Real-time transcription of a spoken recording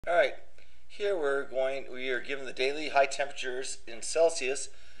Alright, here we are given the daily high temperatures in Celsius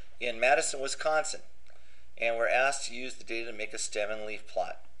in Madison, Wisconsin. And we're asked to use the data to make a stem and leaf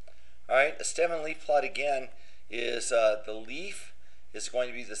plot. Alright, a stem and leaf plot again is the leaf is going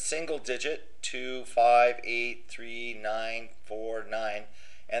to be the single digit 2, 5, 8, 3, 9, 4, 9,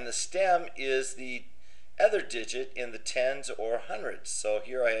 and the stem is the other digit in the tens or hundreds. So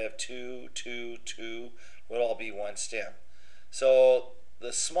here I have 2, 2, 2 would all be one stem. So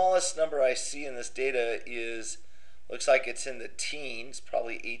the smallest number I see in this data looks like it's in the teens,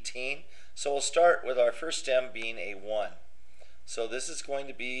 probably 18. So we'll start with our first stem being a 1. So this is going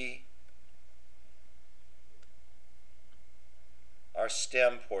to be our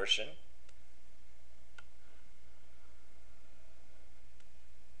stem portion.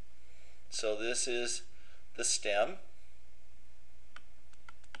 So this is the stem.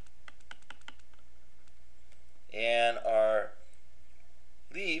 And our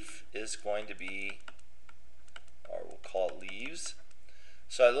leaf is going to be, or we'll call it leaves.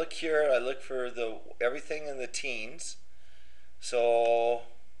 So I look here, I look for everything in the teens. So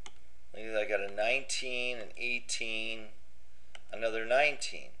I got a 19, an 18, another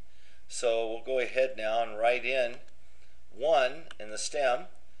 19. So we'll go ahead now and write in 1 in the stem,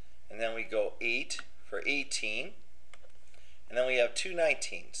 and then we go 8 for 18, and then we have two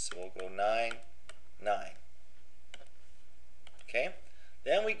 19s. So we'll go 9, 9. Okay,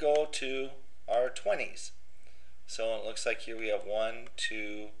 then we go to our 20s. So it looks like here we have 1,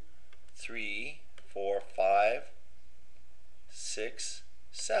 2, 3, 4, 5, 6,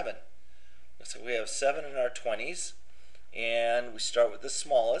 7. Looks like we have 7 in our 20s. And we start with the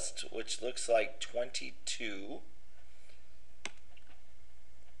smallest, which looks like 22.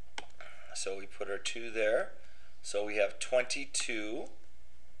 So we put our 2 there. So we have 22.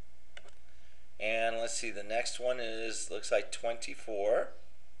 And let's see, the next one looks like 24.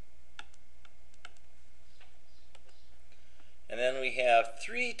 And then we have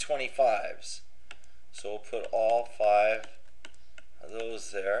 3 25s. So we'll put all 5 of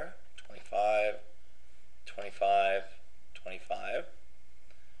those there. 25, 25, 25.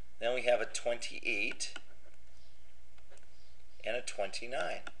 Then we have a 28 and a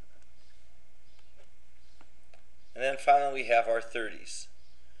 29. And then finally we have our 30s.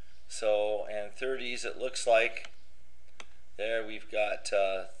 So, and 30s, it looks like there we've got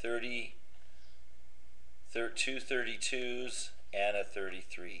 2 32s and a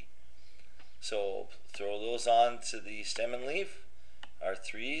 33. So throw those on to the stem and leaf, our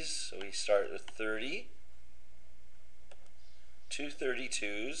 3s. So we start with 30, 2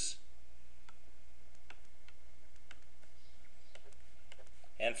 32s,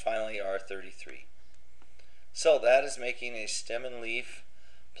 and finally our 33. So that is making a stem and leaf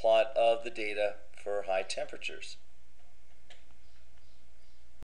plot of the data for high temperatures.